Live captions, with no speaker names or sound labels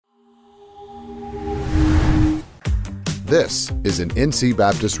This is an NC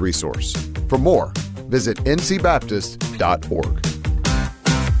Baptist resource. For more, visit ncbaptist.org.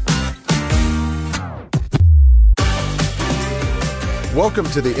 Welcome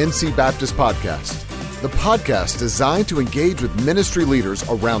to the NC Baptist Podcast, the podcast designed to engage with ministry leaders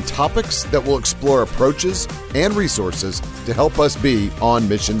around topics that will explore approaches and resources to help us be on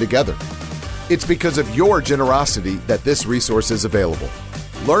mission together. It's because of your generosity that this resource is available.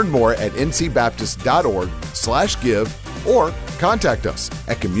 Learn more at ncbaptist.org/give or contact us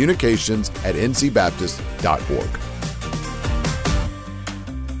at communications@ncbaptist.org.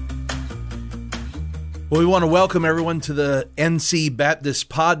 Well, we want to welcome everyone to the NC Baptist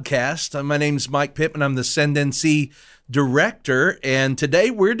Podcast. My name's Mike Pittman. I'm the SendNC Director, and today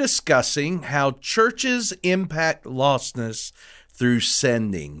we're discussing how churches impact lostness through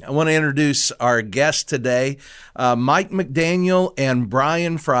sending. I want to introduce our guests today. Mike McDaniel and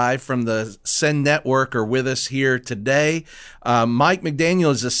Brian Frye from the Send Network are with us here today. Mike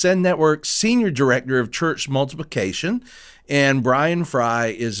McDaniel is the Send Network Senior Director of Church Multiplication, and Brian Frye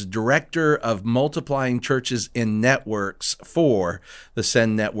is Director of Multiplying Churches in Networks for the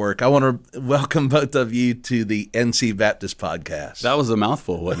Send Network. I want to welcome both of you to the NC Baptist Podcast. That was a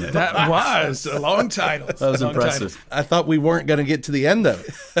mouthful, wasn't it? That was a long title. That was impressive. I thought we weren't going to get to the end of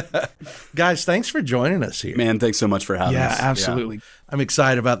it. Guys, thanks for joining us here. Man, thanks so much for having us. Yeah, absolutely. I'm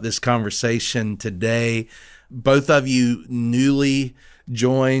excited about this conversation today. Both of you newly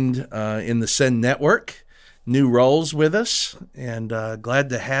joined in the Send Network. New roles with us, and glad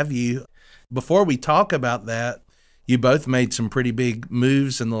to have you. Before we talk about that, you both made some pretty big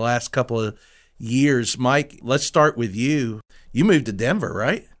moves in the last couple of years. Mike, let's start with you. You moved to Denver,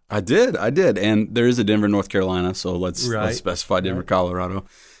 right? I did. And there is a Denver, North Carolina, so let's specify Denver, Colorado.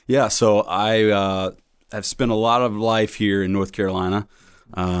 Yeah, so I have spent a lot of life here in North Carolina.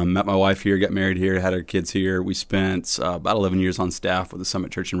 Met my wife here, got married here, had our kids here. We spent about 11 years on staff with the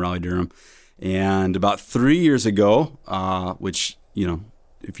Summit Church in Raleigh-Durham. And about 3 years ago, which, you know,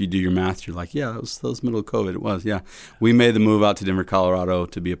 if you do your math, you're like, yeah, that was middle of COVID. It was, yeah. We made the move out to Denver, Colorado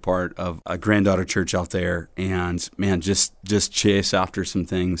to be a part of a granddaughter church out there. And, man, just chase after some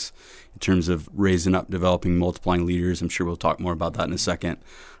things in terms of raising up, developing, multiplying leaders. I'm sure we'll talk more about that in a second,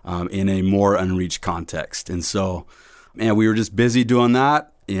 in a more unreached context. And so, man, we were just busy doing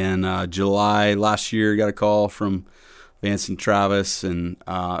that. In July last year, got a call from Vance and Travis, and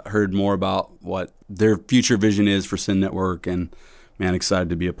heard more about what their future vision is for Send Network, and man, excited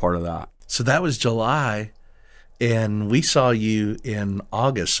to be a part of that. So that was July, and we saw you in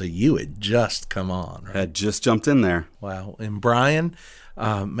August, so you had just come on, right? Had just jumped in there. Wow. And Brian,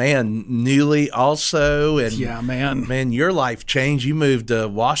 man, newly also, and yeah, man, your life changed. You moved to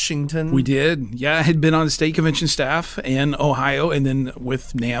Washington. We did. Yeah, I had been on the state convention staff in Ohio, and then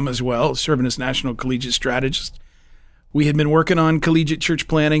with NAM as well, serving as National Collegiate Strategist. We had been working on collegiate church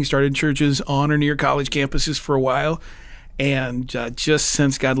planning, started churches on or near college campuses for a while, and just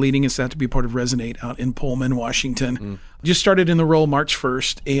since God leading us out to be part of Resonate out in Pullman, Washington. Just started in the role March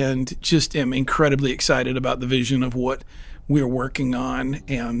 1st, and just am incredibly excited about the vision of what we're working on,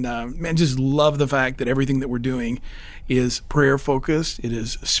 and man, just love the fact that everything that we're doing is prayer-focused, it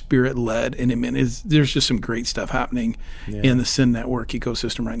is Spirit-led, and there's just some great stuff happening in the Send Network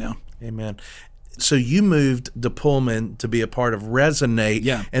ecosystem right now. Amen. So you moved to Pullman to be a part of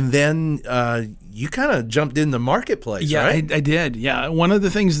Resonate, and then you kind of jumped in the marketplace, right? I did, yeah. One of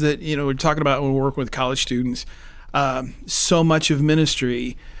the things that, we're talking about when we're working with college students, so much of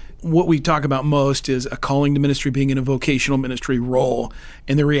ministry, what we talk about most is a calling to ministry being in a vocational ministry role.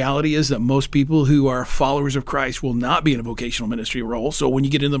 And the reality is that most people who are followers of Christ will not be in a vocational ministry role. So when you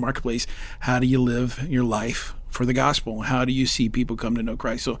get into the marketplace, how do you live your life for the gospel? How do you see people come to know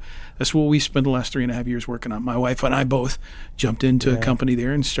Christ? So that's what we spent the last 3.5 years working on. My wife and I both jumped into a company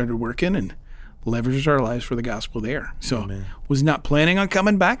there and started working and leveraged our lives for the gospel there. So was not planning on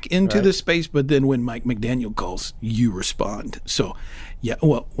coming back into this space, but then when Mike McDaniel calls, you respond. So yeah,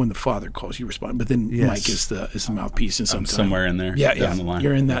 well, when the Father calls, you respond. But then Mike is the mouthpiece, and sometimes somewhere in there, down the line.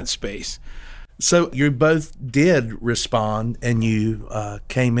 You're in that space. So you both did respond, and you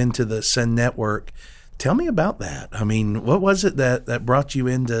came into the Send Network. Tell me about that. I mean, what was it that brought you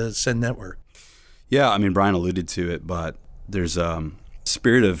into Send Network? Yeah, I mean, Brian alluded to it, but there's a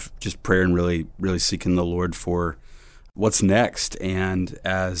spirit of just prayer and really, really seeking the Lord for what's next. And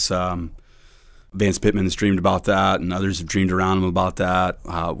as Vance Pittman has dreamed about that, and others have dreamed around him about that,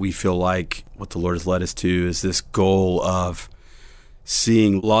 we feel like what the Lord has led us to is this goal of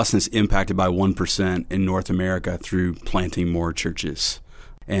seeing lostness impacted by 1% in North America through planting more churches.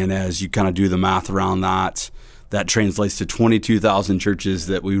 And as you kind of do the math around that, that translates to 22,000 churches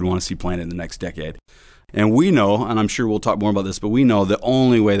that we would want to see planted in the next decade. And we know, and I'm sure we'll talk more about this, but we know the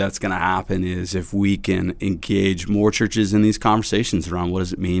only way that's going to happen is if we can engage more churches in these conversations around what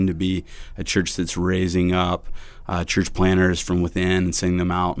does it mean to be a church that's raising up church planters from within and sending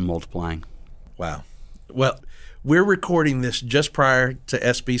them out and multiplying. Wow. Well, we're recording this just prior to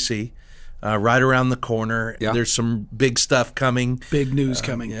SBC. Right around the corner. Yeah. There's some big stuff coming. Big news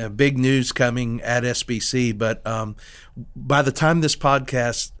coming. Big news coming at SBC. But by the time this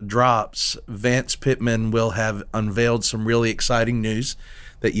podcast drops, Vance Pittman will have unveiled some really exciting news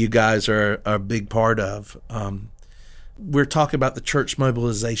that you guys are a big part of. We're talking about the Church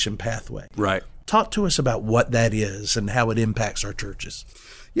Mobilization Pathway. Right. Talk to us about what that is and how it impacts our churches.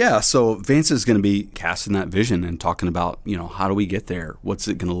 Yeah, so Vance is going to be casting that vision and talking about, how do we get there? What's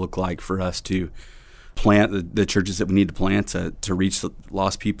it going to look like for us to plant the churches that we need to plant to reach the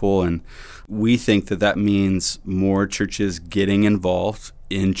lost people? And we think that means more churches getting involved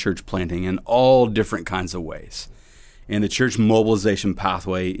in church planting in all different kinds of ways. And the Church Mobilization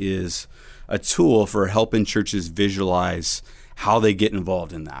Pathway is a tool for helping churches visualize how they get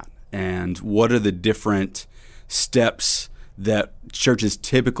involved in that and what are the different steps that churches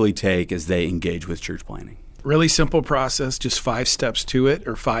typically take as they engage with church planting. Really simple process, just 5 steps to it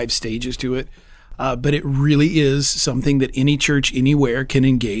or 5 stages to it. But it really is something that any church anywhere can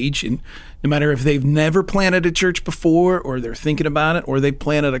engage in, no matter if they've never planted a church before or they're thinking about it or they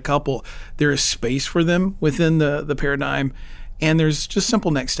planted a couple. There is space for them within the paradigm, and there's just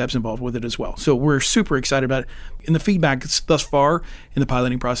simple next steps involved with it as well. So we're super excited about it. And the feedback thus far in the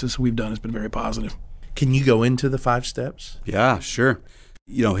piloting process we've done has been very positive. Can you go into the 5 steps? Yeah, sure.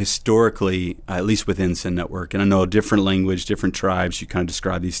 Historically, at least within Send Network, and I know different language, different tribes, you kind of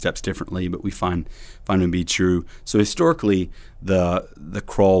describe these steps differently, but we find them to be true. So historically, the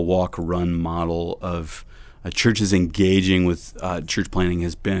crawl, walk, run model of churches engaging with church planting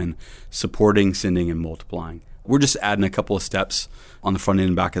has been supporting, sending, and multiplying. We're just adding a couple of steps on the front end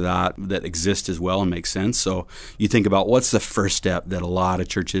and back of that exist as well and make sense. So you think about what's the first step that a lot of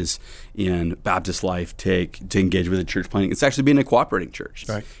churches in Baptist life take to engage with a church planting. It's actually being a cooperating church.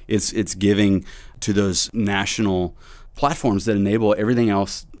 Right. It's giving to those national platforms that enable everything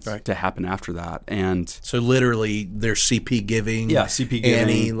else right. to happen after that. And so literally there's CP giving. Yeah, CP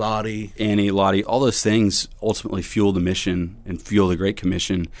giving. Annie, Lottie, all those things ultimately fuel the mission and fuel the Great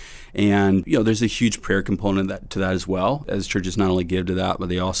Commission. And, there's a huge prayer component to that as well, as churches not only give to that, but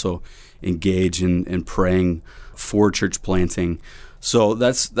they also engage in praying for church planting. So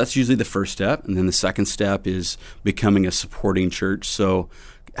that's usually the first step. And then the second step is becoming a supporting church. So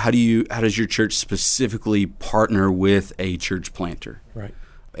how does your church specifically partner with a church planter? Right.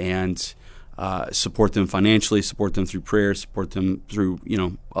 And support them financially, support them through prayer, support them through,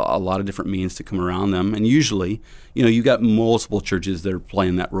 a lot of different means to come around them. And usually, you've got multiple churches that are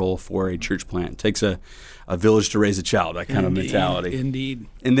playing that role for a church plant. It takes a village to raise a child, that kind of mentality. Indeed.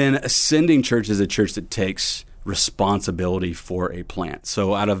 And then Ascending Church is a church that takes responsibility for a plant.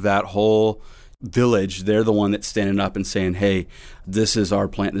 So out of that whole village, they're the one that's standing up and saying, hey, this is our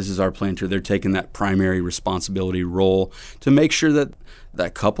plant, this is our planter. They're taking that primary responsibility role to make sure that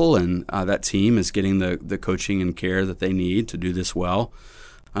couple and that team is getting the coaching and care that they need to do this well.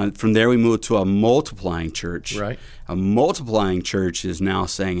 From there, we move to a multiplying church. Right. A multiplying church is now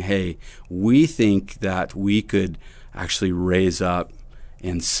saying, hey, we think that we could actually raise up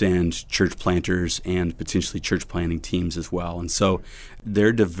and send church planters and potentially church planting teams as well. And so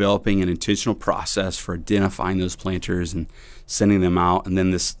they're developing an intentional process for identifying those planters and sending them out. And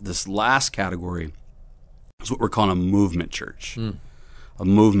then this last category is what we're calling a movement church. A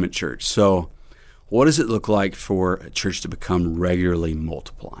movement church. So what does it look like for a church to become regularly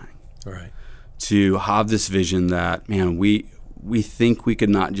multiplying? All right. To have this vision that, man, we think we could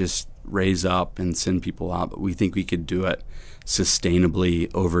not just raise up and send people out, but we think we could do it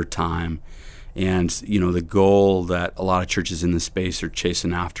sustainably over time. And, the goal that a lot of churches in this space are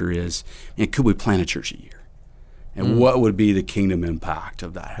chasing after is, could we plant a church a year? And what would be the kingdom impact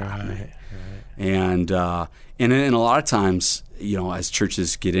of that happening? Right. And a lot of times, as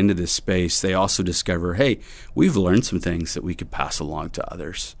churches get into this space, they also discover, hey, we've learned some things that we could pass along to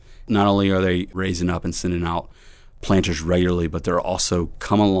others. Not only are they raising up and sending out planters regularly, but they're also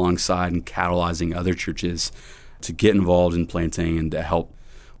coming alongside and catalyzing other churches to get involved in planting and to help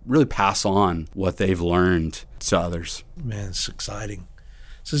really pass on what they've learned to others. Man, it's exciting.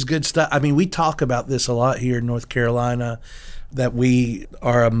 This is good stuff. I mean, we talk about this a lot here in North Carolina, that we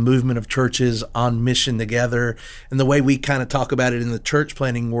are a movement of churches on mission together. And the way we kind of talk about it in the church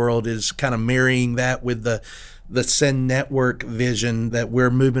planting world is kind of marrying that with the Send Network vision, that we're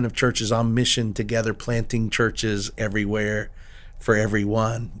a movement of churches on mission together, planting churches everywhere for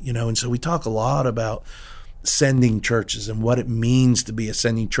everyone, and so we talk a lot about sending churches and what it means to be a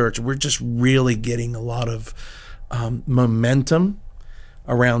sending church. We're just really getting a lot of momentum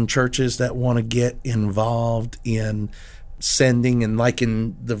around churches that want to get involved in sending. And like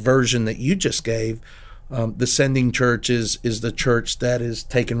in the version that you just gave, the sending church is the church that is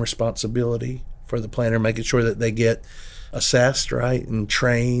taking responsibility for the planter, making sure that they get assessed, right, and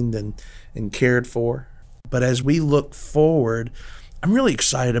trained and cared for. But as we look forward, I'm really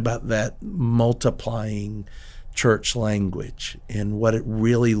excited about that multiplying church language and what it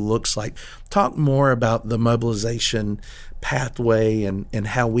really looks like. Talk more about the mobilization pathway and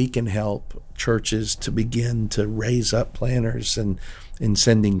how we can help churches to begin to raise up planners and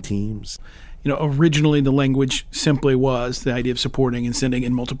sending teams. Originally the language simply was the idea of supporting and sending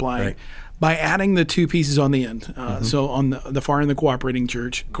and multiplying. Right. By adding the two pieces on the end, so on the far end, the cooperating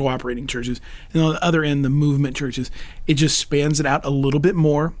churches, and on the other end, the movement churches, it just spans it out a little bit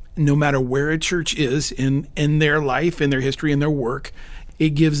more. No matter where a church is in their life, in their history, in their work,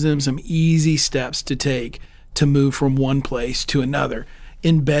 it gives them some easy steps to take to move from one place to another.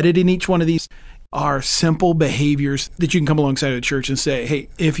 Embedded in each one of these are simple behaviors that you can come alongside of the church and say, hey,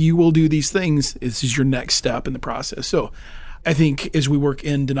 if you will do these things, this is your next step in the process. So I think as we work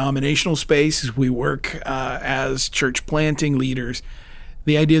in denominational space, as we work as church planting leaders,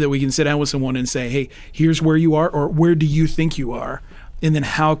 the idea that we can sit down with someone and say, hey, here's where you are, or where do you think you are? And then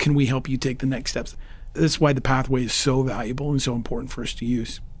how can we help you take the next steps? That's why the pathway is so valuable and so important for us to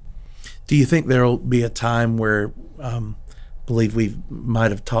use. Do you think there will be a time where, I believe we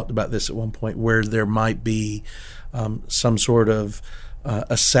might have talked about this at one point, where there might be some sort of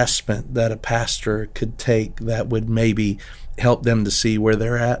assessment that a pastor could take that would maybe help them to see where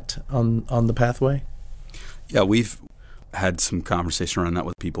they're at on the pathway? Yeah, we've had some conversation around that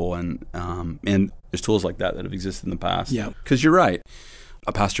with people, and there's tools like that have existed in the past. Yeah, because you're right.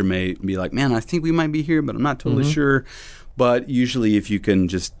 A pastor may be like, man, I think we might be here, but I'm not totally sure. But usually if you can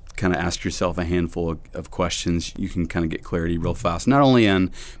just kind of ask yourself a handful of questions, you can kind of get clarity real fast, not only on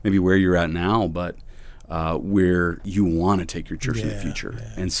maybe where you're at now, but where you want to take your church in the future.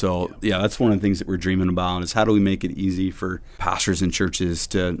 And so, that's one of the things that we're dreaming about is how do we make it easy for pastors and churches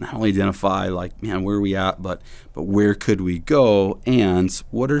to not only identify like, man, where are we at, but where could we go, and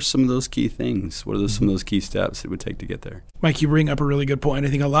what are some of those key things? What are some of those key steps it would take to get there? Mike, you bring up a really good point. I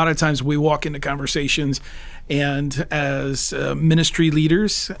think a lot of times we walk into conversations, and as ministry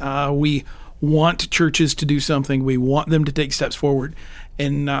leaders, we want churches to do something. We want them to take steps forward.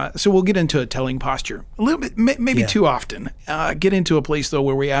 And so we'll get into a telling posture a little bit, maybe too often. Get into a place, though,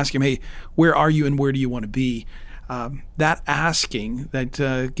 where we ask him, hey, where are you and where do you want to be? That asking,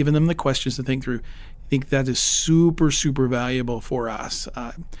 that giving them the questions to think through, I think that is super, super valuable for us.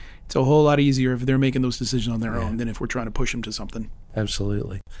 It's a whole lot easier if they're making those decisions on their own than if we're trying to push them to something.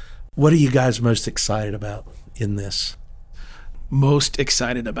 Absolutely. What are you guys most excited about in this? Most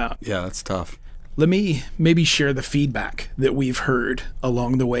excited about? Yeah, that's tough. Let me maybe share the feedback that we've heard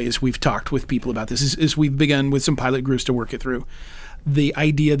along the way as we've talked with people about this, as we've begun with some pilot groups to work it through. The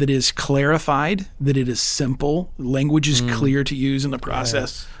idea that it is clarified, that it is simple, language is clear to use in the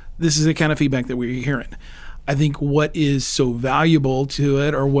process. Yes. This is the kind of feedback that we're hearing. I think what is so valuable to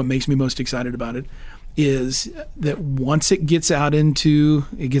it, or what makes me most excited about it, is that once it gets out into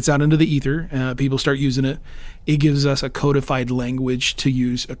the ether, people start using it, it gives us a codified language to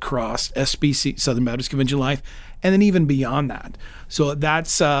use across SBC, Southern Baptist Convention life, and then even beyond that. So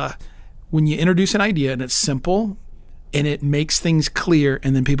that's when you introduce an idea and it's simple and it makes things clear,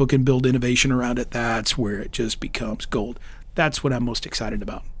 and then people can build innovation around it, that's where it just becomes gold. That's what I'm most excited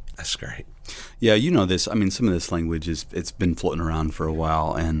about. That's great. Yeah, you know this. I mean, some of this language it's been floating around for a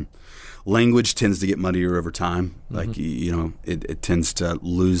while, and language tends to get muddier over time. Like, it tends to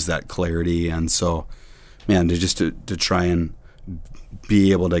lose that clarity. And so, man, to try and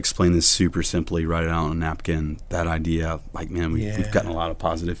be able to explain this super simply, write it out on a napkin, that idea, like, man, we've gotten a lot of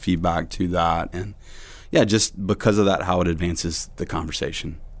positive feedback to that. And just because of that, how it advances the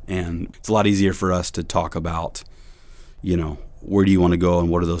conversation. And it's a lot easier for us to talk about, where do you want to go and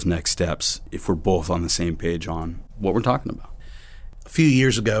what are those next steps if we're both on the same page on what we're talking about. A few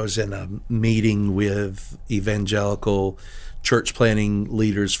years ago, I was in a meeting with evangelical church planting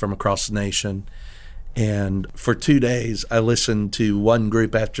leaders from across the nation. And for 2 days, I listened to one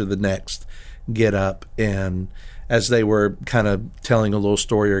group after the next get up. And as they were kind of telling a little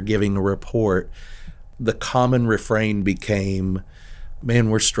story or giving a report, the common refrain became, man,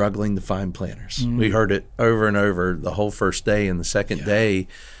 we're struggling to find planners. We heard it over and over the whole first day and the second day.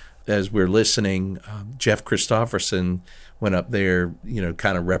 as we're listening, Jeff Christopherson went up there,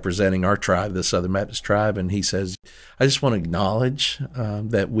 kind of representing our tribe, the Southern Baptist tribe, and he says, I just want to acknowledge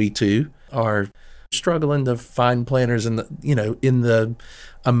that we too are struggling to find planters in the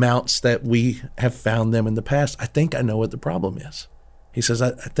amounts that we have found them in the past. I think I know what the problem is. He says,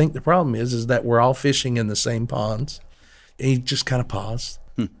 I think the problem is that we're all fishing in the same ponds. And he just kind of paused.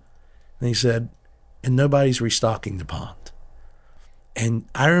 And he said, and nobody's restocking the pond. And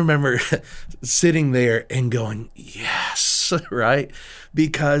I remember sitting there and going, yes, right?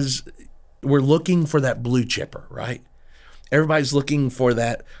 Because we're looking for that blue chipper, right? Everybody's looking for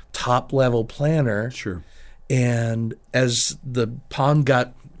that top level planter. Sure. And as the pond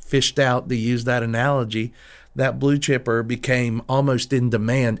got fished out, to use that analogy, that blue chipper became almost in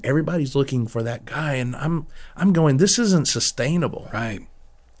demand. Everybody's looking for that guy. And I'm going, this isn't sustainable. Right.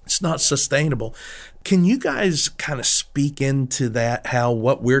 It's not sustainable. Can you guys kind of speak into that, how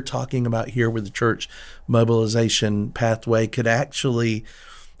what we're talking about here with the Church Mobilization Pathway could actually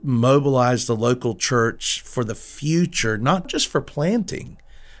mobilize the local church for the future, not just for planting,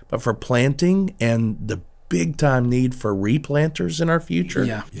 but for planting and the big time need for replanters in our future?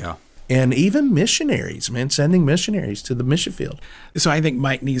 Yeah. And even missionaries, man, sending missionaries to the mission field. So I think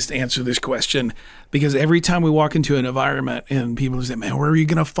Mike needs to answer this question, because every time we walk into an environment and people say, man, where are you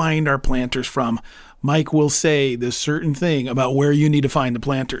going to find our planters from? Mike will say this certain thing about where you need to find the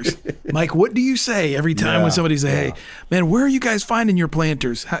planters. Mike, what do you say every time when somebody says, hey, man, where are you guys finding your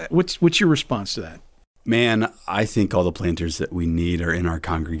planters? What's your response to that? Man, I think all the planters that we need are in our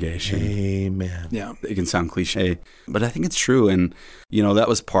congregation. Amen. Yeah. It can sound cliche, but I think it's true. And, that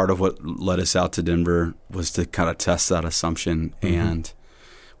was part of what led us out to Denver, was to kind of test that assumption. Mm-hmm. And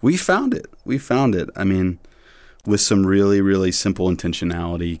we found it. I mean, with some really, really simple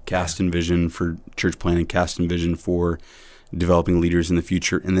intentionality, cast and vision for church planting, cast and vision for developing leaders in the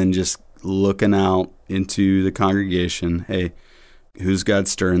future, and then just looking out into the congregation. Hey, who's God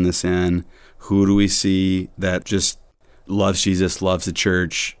stirring this in? Who do we see that just loves Jesus, loves the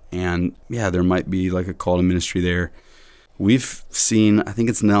church? And there might be like a call to ministry there. We've seen, I think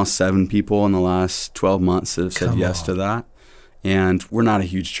it's now 7 people in the last 12 months that have said yes to that. And we're not a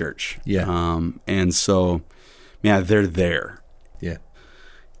huge church. Yeah. And so, they're there. Yeah.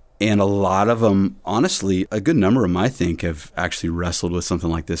 And a lot of them, honestly, a good number of them, I think, have actually wrestled with something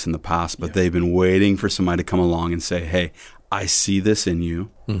like this in the past, but they've been waiting for somebody to come along and say, hey, I see this in you.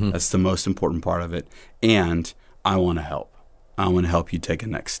 Mm-hmm. That's the most important part of it. And I want to help. I want to help you take a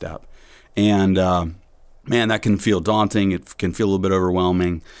next step. And, that can feel daunting. It can feel a little bit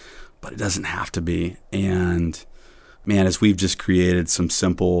overwhelming, but it doesn't have to be. And, as we've just created some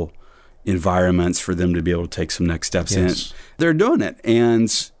simple environments for them to be able to take some next steps in, they're doing it.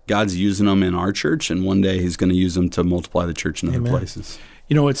 And God's using them in our church, and one day He's going to use them to multiply the church in other places.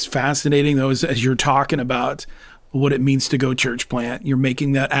 It's fascinating, though, as you're talking about what it means to go church plant. You're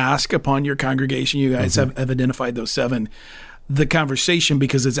making that ask upon your congregation. You guys have identified those 7. The conversation,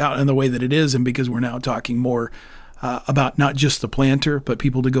 because it's out in the way that it is, and because we're now talking more about not just the planter, but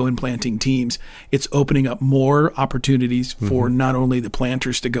people to go in planting teams, it's opening up more opportunities for not only the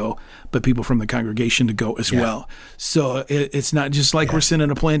planters to go, but people from the congregation to go as well. So it's not just like we're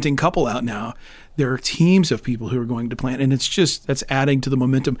sending a planting couple out now. There are teams of people who are going to plant, and that's adding to the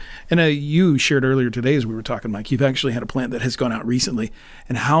momentum. And you shared earlier today, as we were talking, Mike, you've actually had a plant that has gone out recently.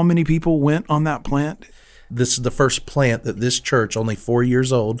 And how many people went on that plant? This is the first plant that this church, only 4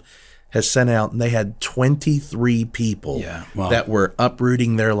 years old, has sent out, and they had 23 people that were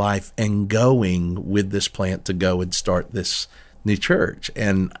uprooting their life and going with this plant to go and start this new church.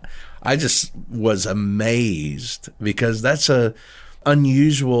 And I just was amazed, because that's a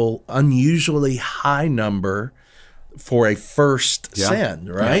unusually high number for a first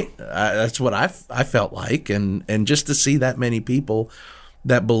send, right? That's what I felt like. And just to see that many people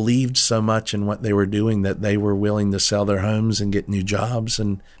that believed so much in what they were doing that they were willing to sell their homes and get new jobs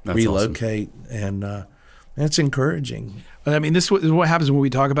and relocate. Awesome. And it's encouraging. I mean, this is what happens when we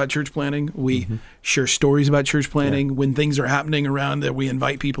talk about church planting. We share stories about church planting. When things are happening around that, we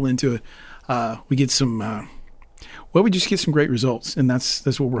invite people into it. We get some, we just get some great results. And that's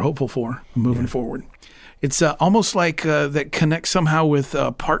what we're hopeful for moving forward. It's almost like that connects somehow with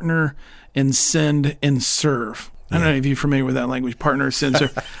partner and send and serve. I don't know if you're familiar with that language, partner, send,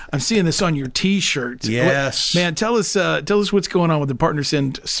 serve. I'm seeing this on your T-shirts. Yes. Man, tell us what's going on with the partner,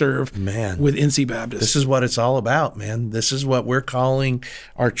 send, serve with NC Baptist. This is what it's all about, man. This is what we're calling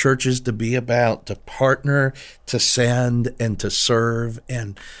our churches to be about, to partner, to send, and to serve.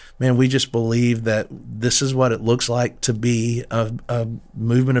 And, man, we just believe that this is what it looks like to be a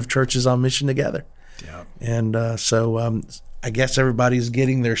movement of churches on mission together. Yeah. And so I guess everybody's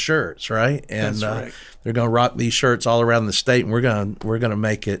getting their shirts, right? And That's right. They're going to rock these shirts all around the state, and we're going to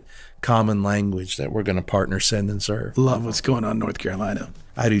make it common language that we're going to partner, send, and serve. Love what's going on in North Carolina.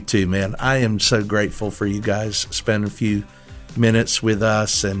 I do too, man. I am so grateful for you guys spending a few minutes with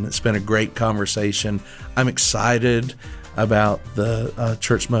us, and it's been a great conversation. I'm excited about the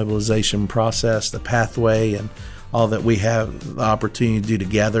church mobilization process, the pathway, and all that we have the opportunity to do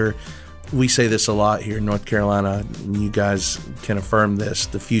together. We say this a lot here in North Carolina, and you guys can affirm this.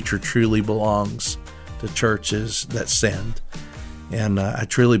 The future truly belongs to churches that send. And I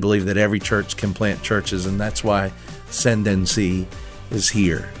truly believe that every church can plant churches, and that's why SendNC is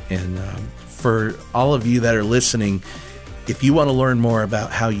here. And for all of you that are listening, if you want to learn more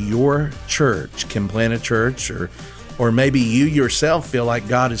about how your church can plant a church, or maybe you yourself feel like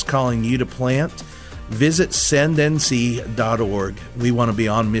God is calling you to plant, visit SendNC.org. We want to be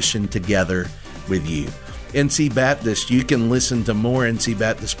on mission together with you. NC Baptist, you can listen to more NC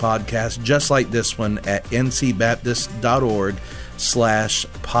Baptist podcasts just like this one at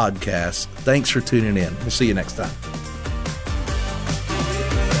ncbaptist.org/podcast. Thanks for tuning in. We'll see you next time.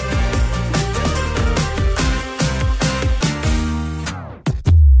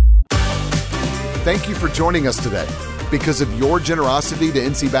 Thank you for joining us today. Because of your generosity to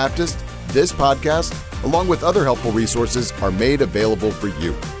NC Baptist, this podcast, along with other helpful resources, are made available for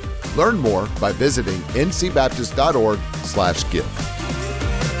you. Learn more by visiting ncbaptist.org/give.